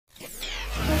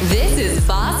This is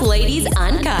Boss Ladies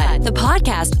Uncut, the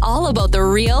podcast all about the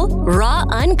real, raw,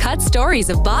 uncut stories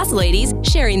of boss ladies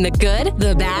sharing the good,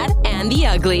 the bad, and the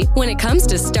ugly when it comes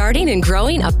to starting and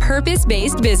growing a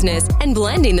purpose-based business and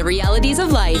blending the realities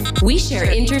of life. We share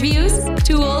interviews,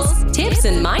 tools, tips,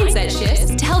 and mindset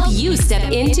shifts to help you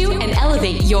step into and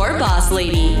elevate your boss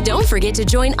lady. Don't forget to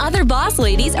join other boss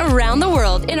ladies around the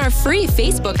world in our free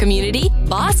Facebook community,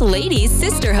 Boss Ladies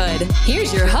Sisterhood.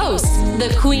 Here's your host,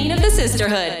 the queen of the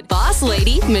sisterhood, Boss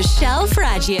Lady Michelle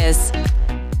Fragius.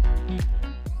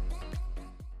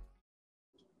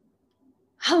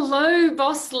 Hello,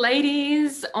 boss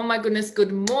ladies. Oh my goodness,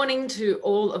 good morning to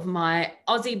all of my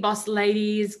Aussie boss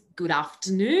ladies. Good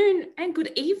afternoon and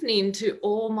good evening to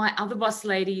all my other boss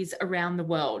ladies around the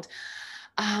world.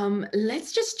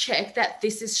 Let's just check that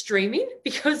this is streaming,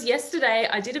 because yesterday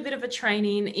I did a bit of a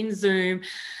training in Zoom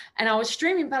and I was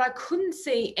streaming, but I couldn't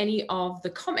see any of the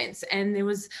comments, and there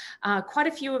was quite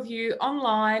a few of you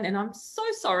online, and I'm so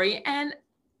sorry. And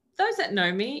those that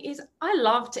know me is I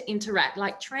love to interact,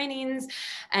 like trainings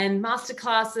and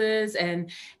masterclasses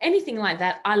and anything like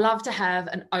that. I love to have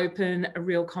an open, a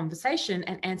real conversation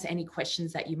and answer any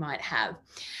questions that you might have.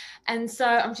 And so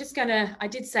I'm just gonna, I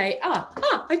did say,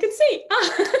 I can see.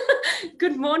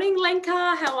 Good morning,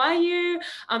 Lenka, how are you?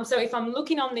 So if I'm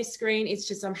looking on this screen, it's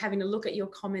just I'm having a look at your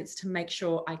comments to make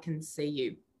sure I can see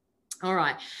you. All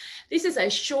right, this is a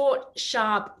short,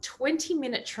 sharp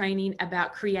 20-minute training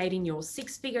about creating your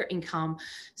six-figure income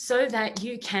so that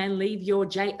you can leave your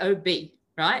job,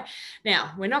 right?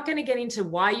 Now, we're not going to get into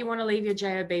why you want to leave your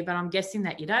job, but I'm guessing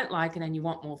that you don't like it and you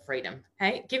want more freedom.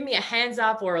 Hey, give me a hands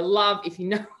up or a love if you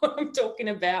know what I'm talking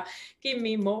about. Give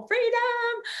me more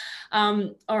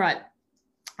freedom. All right,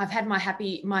 I've had my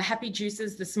happy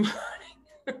juices this morning.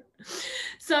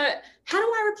 So how do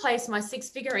I replace my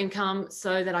six-figure income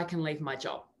so that I can leave my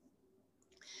job?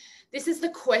 This is the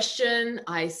question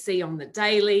I see on the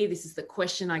daily. This is the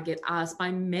question I get asked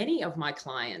by many of my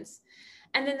clients.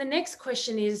 And then the next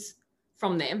question is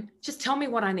from them, just tell me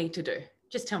what I need to do.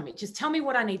 Just tell me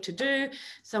what I need to do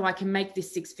so I can make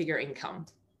this six-figure income.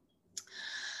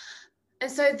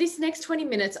 And so this next 20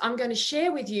 minutes, I'm going to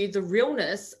share with you the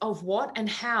realness of what and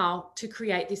how to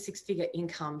create this six-figure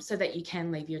income so that you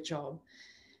can leave your job.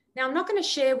 Now, I'm not going to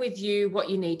share with you what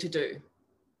you need to do.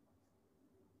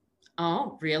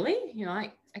 Oh, really? You're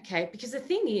like, okay, because the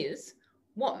thing is,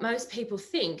 what most people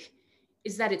think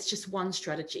is that it's just one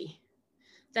strategy,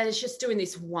 that it's just doing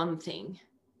this one thing.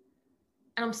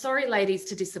 And I'm sorry, ladies,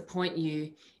 to disappoint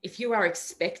you. If you are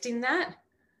expecting that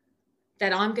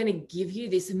I'm going to give you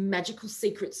this magical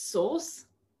secret sauce,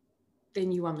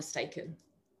 then you are mistaken.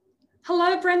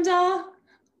 Hello, Brenda.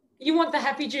 You want the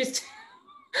happy juice?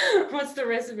 What's the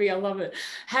recipe? I love it.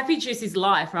 Happy juice is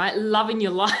life, right? Loving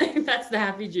your life. That's the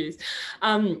happy juice.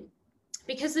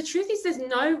 Because the truth is there's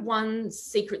no one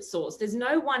secret sauce. There's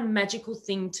no one magical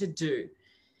thing to do,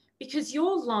 because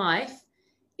your life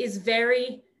is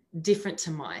very different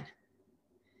to mine,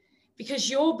 because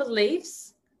your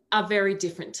beliefs are very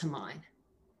different to mine,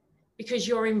 because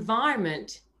your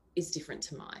environment is different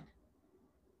to mine,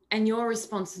 and your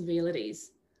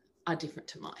responsibilities are different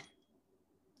to mine.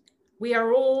 We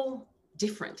are all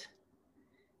different.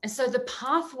 And so the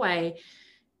pathway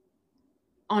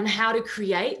on how to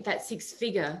create that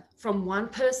six-figure from one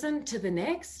person to the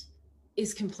next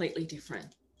is completely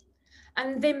different.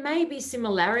 And there may be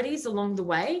similarities along the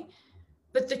way,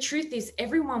 but the truth is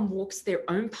everyone walks their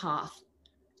own path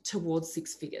towards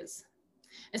six figures.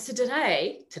 And so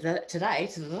today,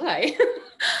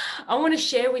 I want to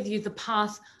share with you the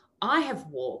path I have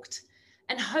walked,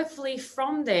 and hopefully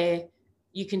from there,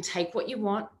 you can take what you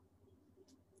want,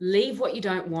 leave what you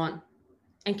don't want,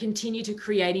 and continue to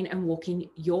creating and walking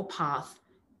your path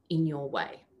in your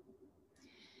way.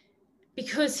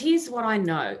 Because here's what I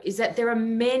know is that there are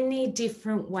many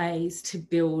different ways to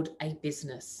build a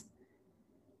business.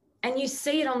 And you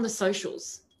see it on the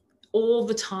socials all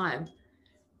the time.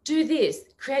 Do this,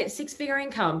 create six-figure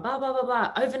income, blah, blah, blah,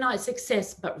 blah, overnight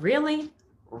success. But really,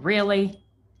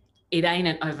 it ain't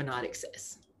an overnight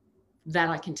success. That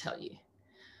I can tell you.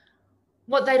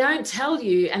 What they don't tell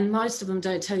you, and most of them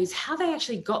don't tell you, is how they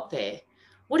actually got there.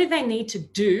 What do they need to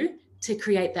do to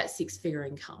create that six-figure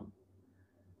income?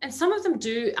 And some of them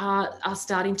are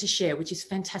starting to share, which is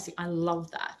fantastic. I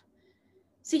love that.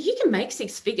 So you can make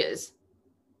six figures.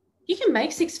 You can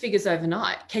make six figures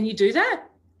overnight. Can you do that?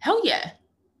 Hell yeah.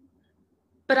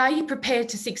 But are you prepared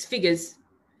to six figures?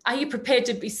 Are you prepared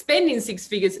to be spending six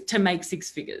figures to make six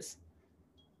figures?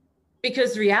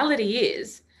 Because reality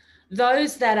is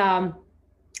those that are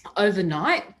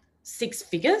overnight six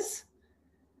figures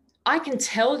I can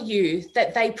tell you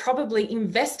that they probably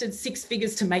invested 6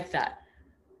 figures to make that,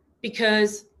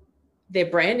 because their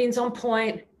branding's on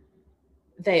point.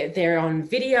 They're on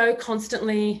video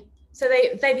constantly. So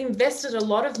they've invested a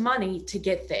lot of money to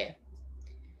get there.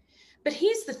 But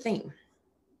here's the thing.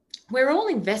 We're all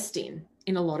investing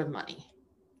in a lot of money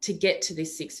to get to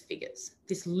this 6 figures,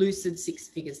 this lucid 6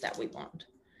 figures that we want.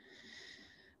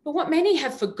 But what many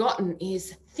have forgotten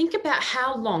is, think about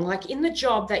how long, like in the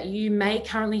job that you may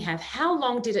currently have, how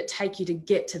long did it take you to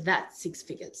get to that 6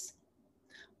 figures?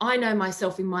 I know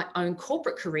myself in my own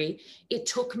corporate career, it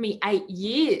took me 8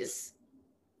 years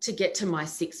to get to my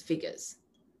 6 figures.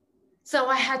 So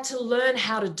I had to learn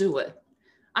how to do it.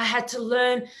 I had to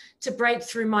learn to break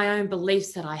through my own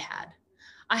beliefs that I had.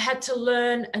 I had to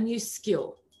learn a new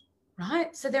skill,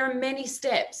 right? So there are many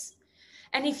steps.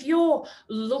 And if you're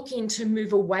looking to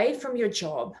move away from your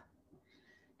job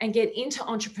and get into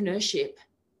entrepreneurship,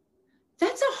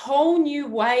 that's a whole new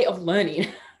way of learning,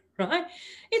 right?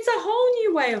 It's a whole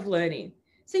new way of learning.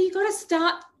 So you've got to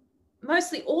start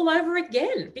mostly all over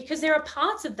again, because there are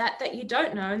parts of that that you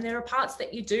don't know, and there are parts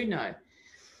that you do know.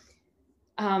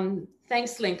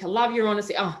 Thanks, Link. I love your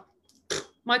honesty. Oh,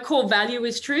 my core value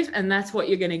is truth, and that's what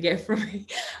you're going to get from me.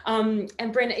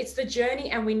 And Brenda, it's the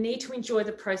journey, and we need to enjoy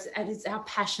the process, and it's our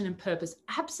passion and purpose.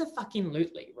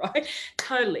 Absolutely, right?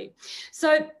 Totally.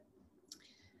 So,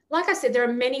 like I said, there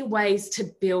are many ways to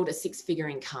build a 6-figure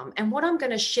income. And what I'm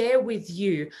going to share with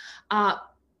you are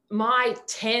my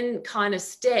 10 kind of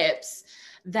steps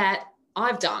that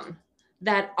I've done,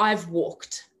 that I've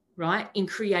walked, right, in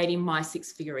creating my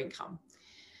 6-figure income.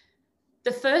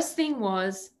 The first thing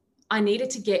was I needed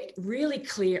to get really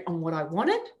clear on what I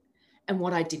wanted and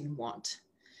what I didn't want.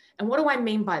 And what do I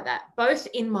mean by that? Both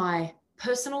in my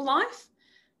personal life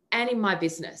and in my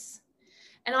business.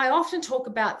 And I often talk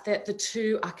about that the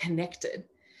two are connected.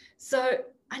 So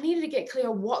I needed to get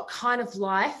clear what kind of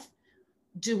life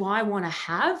do I want to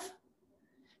have?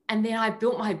 And then I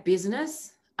built my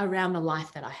business around the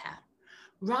life that I had,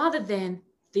 rather than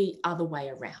the other way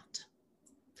around.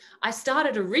 I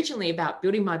started originally about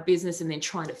building my business and then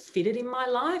trying to fit it in my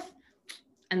life,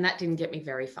 and that didn't get me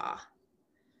very far.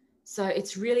 So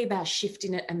it's really about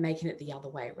shifting it and making it the other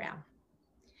way around.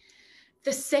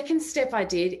 The second step I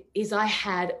did is I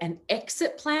had an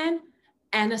exit plan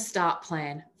and a start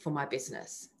plan for my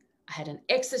business. I had an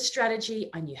exit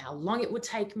strategy. I knew how long it would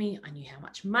take me. I knew how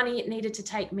much money it needed to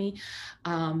take me.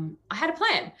 I had a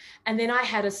plan. And then I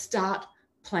had a start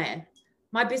plan,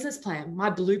 my business plan, my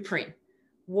blueprint.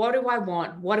 What do I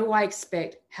want? What do I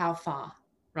expect? How far,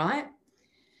 right?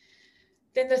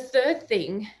 Then the third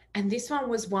thing, and this one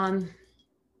was one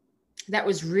that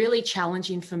was really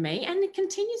challenging for me, and it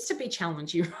continues to be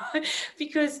challenging, right?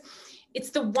 Because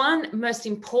it's the one most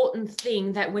important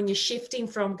thing that when you're shifting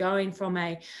from going from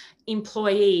a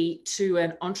employee to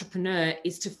an entrepreneur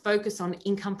is to focus on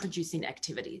income producing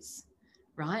activities,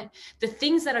 right? The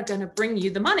things that are going to bring you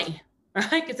the money,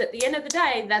 right? Because at the end of the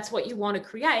day, that's what you want to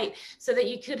create so that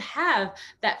you could have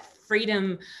that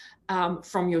freedom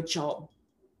from your job,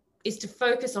 is to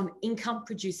focus on income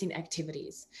producing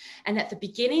activities. And at the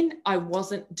beginning, I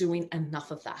wasn't doing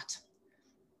enough of that.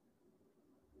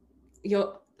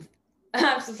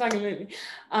 Absolutely.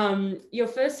 Your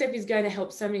first step is going to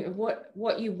help so many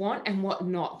what you want and what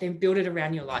not, then build it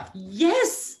around your life.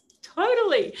 Yes,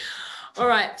 totally. All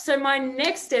right. So my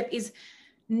next step is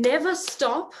never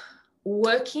stop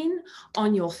working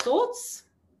on your thoughts,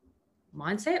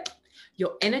 mindset,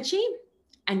 your energy,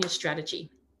 and your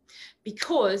strategy,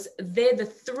 because they're the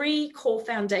 3 core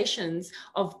foundations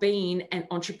of being an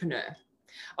entrepreneur,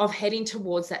 of heading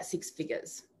towards that 6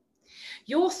 figures.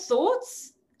 Your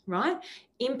thoughts, right,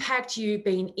 impact you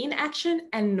being in action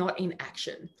and not in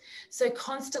action. So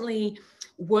constantly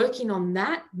working on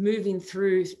that, moving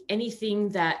through anything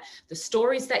that the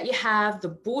stories that you have, the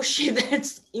bullshit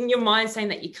that's in your mind saying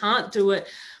that you can't do it,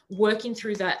 working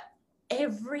through that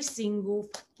every single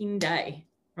fucking day,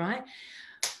 right?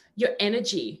 Your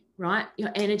energy, right?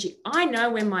 Your energy. I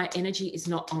know when my energy is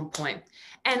not on point,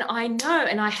 and I know,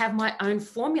 and I have my own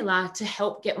formula to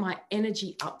help get my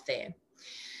energy up there.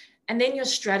 And then your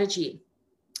strategy.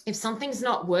 If something's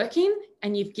not working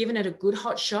and you've given it a good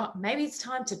hot shot, maybe it's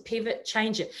time to pivot,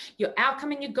 change it. Your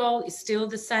outcome and your goal is still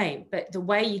the same, but the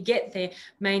way you get there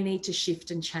may need to shift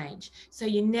and change. So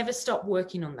you never stop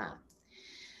working on that.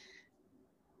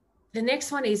 The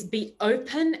next one is be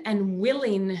open and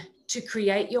willing to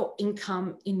create your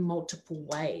income in multiple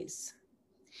ways.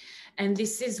 And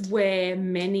this is where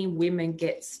many women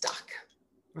get stuck,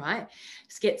 right?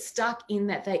 Get stuck in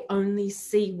that they only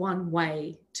see one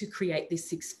way to create this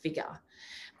 6 figure.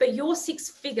 but your 6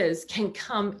 figures can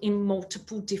come in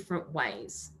multiple different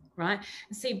ways, right?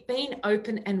 And see, being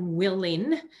open and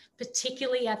willing,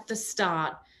 particularly at the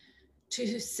start,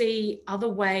 to see other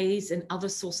ways and other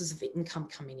sources of income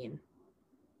coming in.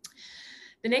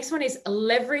 The next one is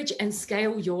leverage and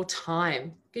scale your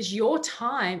time, because your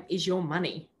time is your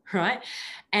money, right?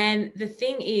 And the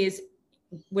thing is,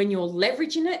 when you're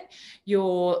leveraging it,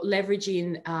 you're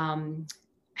leveraging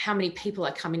how many people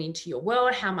are coming into your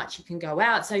world, how much you can go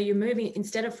out. So you're moving,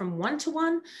 instead of from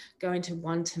one-to-one, going to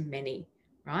one-to-many,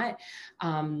 right?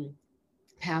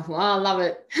 Powerful. Oh, I love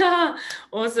it.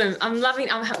 Awesome. I'm glad.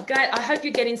 I hope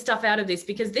you're getting stuff out of this,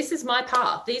 because this is my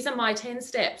path. These are my 10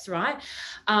 steps, right?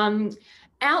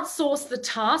 Outsource the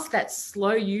tasks that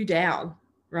slow you down,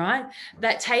 right?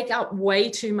 That take up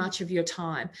way too much of your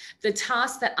time. The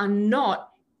tasks that are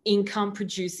not income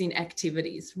producing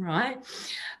activities, right?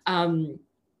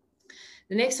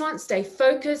 The next one, stay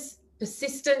focused,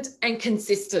 persistent, and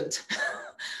consistent.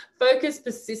 Focus,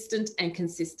 persistent, and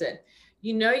consistent.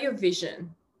 You know your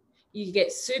vision. You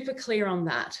get super clear on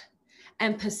that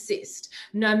and persist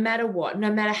no matter what. No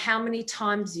matter how many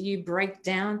times you break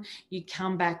down, you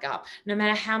come back up. No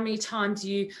matter how many times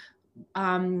you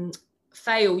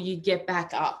fail, you get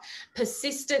back up.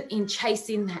 Persistent in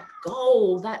chasing that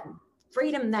goal, that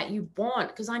freedom that you want,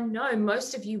 because I know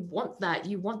most of you want that.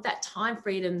 You want that time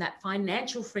freedom, that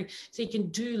financial freedom, so you can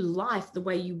do life the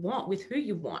way you want with who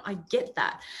you want. I get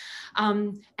that.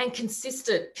 And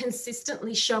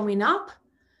consistently showing up,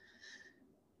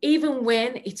 even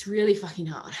when it's really fucking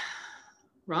hard,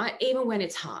 right? Even when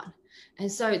it's hard.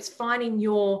 And so it's finding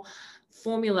your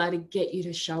formula to get you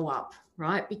to show up,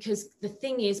 right? Because the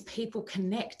thing is, people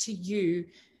connect to you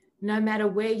no matter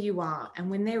where you are. And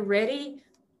when they're ready,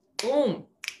 boom,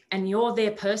 and you're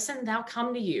their person, they'll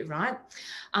come to you, right?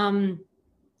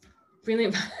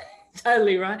 Brilliant.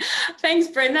 Totally right. Thanks,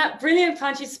 Brenda. Brilliant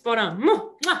punch, is spot on.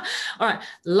 All right.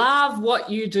 Love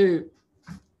what you do.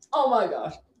 Oh my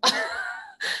gosh.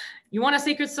 You want a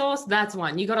secret sauce? That's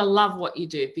one. You got to love what you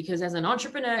do, because as an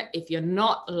entrepreneur, if you're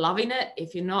not loving it,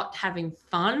 if you're not having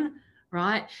fun,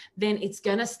 right, then it's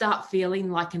going to start feeling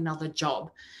like another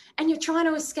job. And you're trying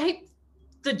to escape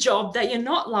the job that you're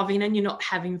not loving and you're not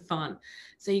having fun.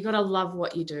 So you got to love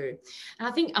what you do. And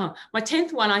I think my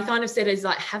 10th one, I kind of said, is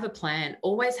like, have a plan.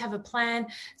 Always have a plan.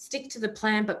 Stick to the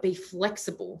plan, but be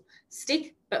flexible.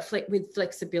 Stick, but with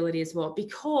flexibility as well,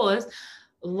 because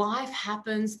life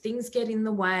happens, things get in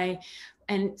the way.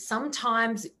 And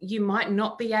sometimes you might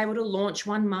not be able to launch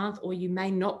 1 month, or you may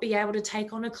not be able to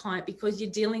take on a client because you're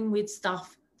dealing with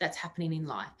stuff that's happening in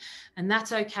life. And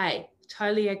that's okay.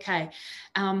 Totally okay.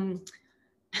 I'm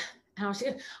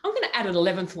going to add an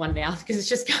 11th one now, because it's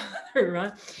just going through,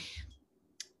 right?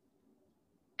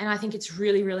 And I think it's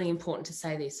really, really important to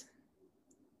say this.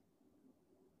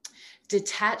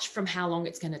 Detach from how long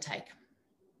it's going to take.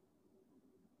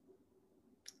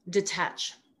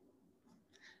 Detach.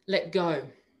 Let go,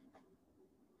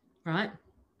 right?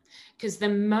 Because the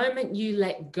moment you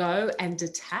let go and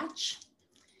detach,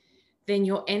 then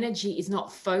your energy is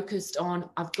not focused on,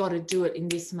 I've got to do it in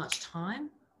this much time.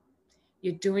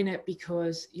 You're doing it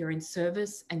because you're in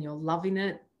service and you're loving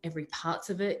it, every parts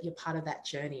of it. You're part of that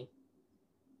journey.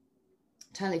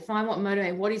 Totally. Find what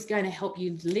motivates, what is going to help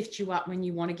you lift you up when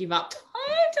you want to give up.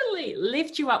 Totally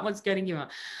lift you up. What's going to give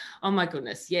up? Oh my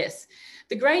goodness. Yes.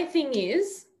 The great thing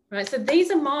is, right, so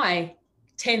these are my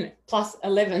 10 plus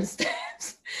 11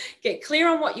 steps. Get clear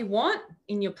on what you want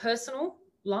in your personal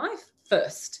life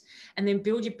first, and then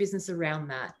build your business around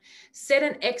that. Set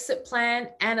an exit plan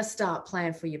and a start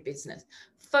plan for your business.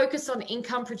 Focus on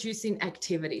income producing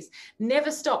activities.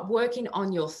 Never stop working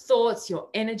on your thoughts, your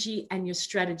energy, and your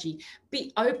strategy.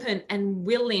 Be open and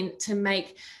willing to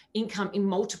make income in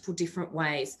multiple different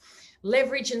ways.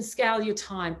 Leverage and scale your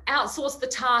time. Outsource the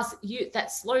tasks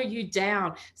that slow you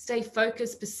down. Stay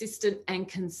focused, persistent, and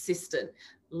consistent.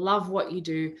 Love what you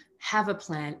do. Have a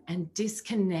plan, and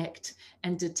disconnect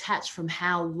and detach from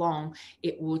how long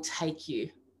it will take you,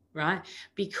 right?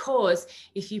 Because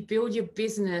if you build your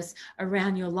business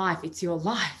around your life, it's your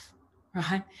life,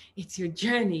 right? It's your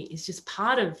journey. It's just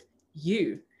part of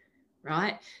you,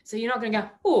 right? So you're not going to go,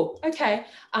 oh, okay,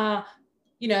 I'm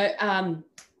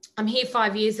here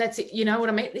 5 years. That's it. You know what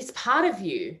I mean? It's part of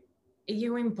you.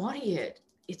 You embody it.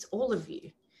 It's all of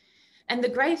you. And the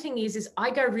great thing is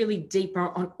I go really deeper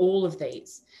on all of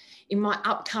these in my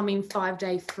upcoming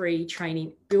 5-day free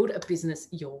training, Build a Business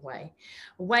Your Way,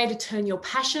 a way to turn your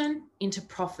passion into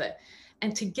profit.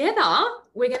 And together,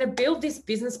 we're going to build this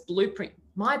business blueprint.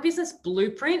 My business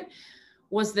blueprint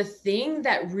was the thing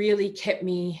that really kept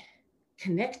me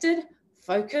connected,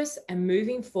 focus and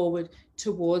moving forward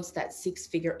towards that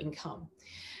six-figure income.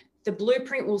 The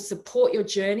blueprint will support your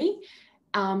journey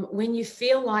when you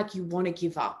feel like you want to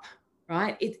give up,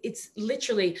 right? It's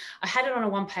literally, I had it on a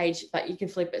one page, but you can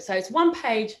flip it. So it's one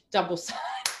page, double side,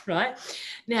 right?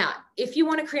 Now, if you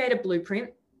want to create a blueprint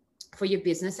for your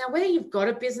business, now whether you've got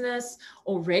a business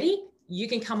already, you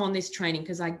can come on this training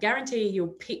because I guarantee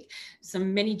you'll pick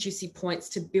many juicy points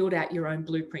to build out your own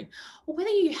blueprint. Or whether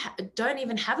you don't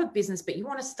even have a business, but you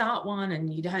want to start one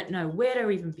and you don't know where to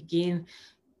even begin,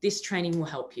 this training will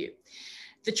help you.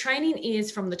 The training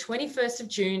is from the 21st of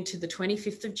June to the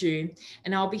 25th of June,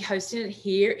 and I'll be hosting it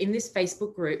here in this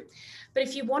Facebook group. But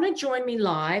if you want to join me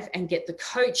live and get the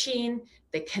coaching,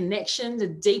 the connection, the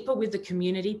deeper with the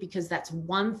community, because that's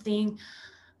one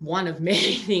of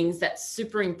many things that's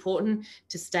super important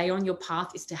to stay on your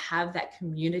path, is to have that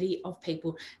community of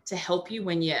people to help you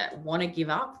when you want to give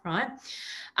up, right?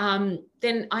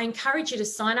 Then I encourage you to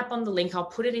sign up on the link. I'll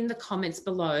put it in the comments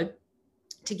below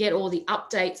to get all the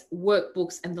updates,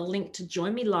 workbooks, and the link to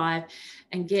join me live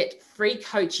and get free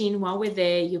coaching while we're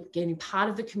there. You're getting part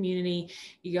of the community.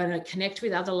 You're going to connect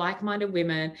with other like-minded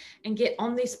women and get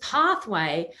on this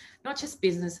pathway, not just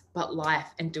business, but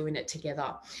life, and doing it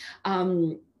together.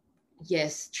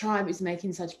 Yes, tribe is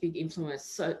making such big influence.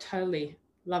 So totally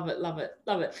love it, love it,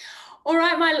 love it. All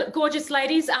right, my gorgeous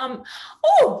ladies.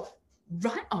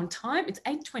 Right on time. It's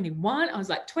 8:21. I was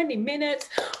like 20 minutes.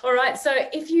 All right. So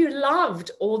if you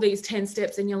loved all these 10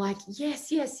 steps and you're like,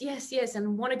 yes, yes, yes, yes,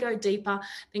 and want to go deeper,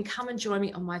 then come and join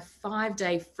me on my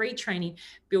 5-day free training,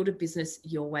 Build a Business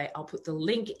Your Way. I'll put the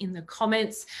link in the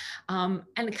comments, and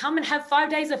come and have 5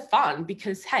 days of fun,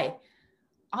 because, hey,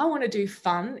 I want to do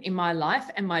fun in my life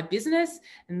and my business.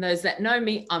 And those that know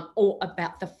me, I'm all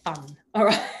about the fun. All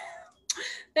right.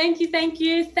 Thank you, thank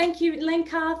you. Thank you,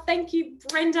 Lenka. Thank you,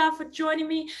 Brenda, for joining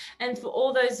me. And for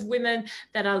all those women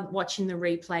that are watching the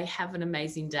replay, have an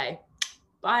amazing day.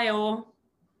 Bye, all.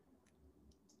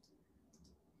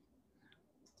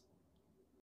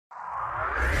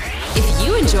 If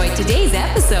you enjoyed today's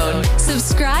episode,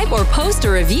 subscribe or post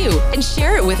a review and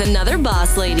share it with another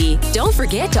boss lady. Don't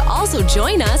forget to also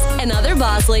join us and other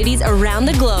boss ladies around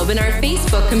the globe in our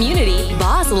Facebook community,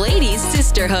 Boss Ladies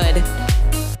Sisterhood.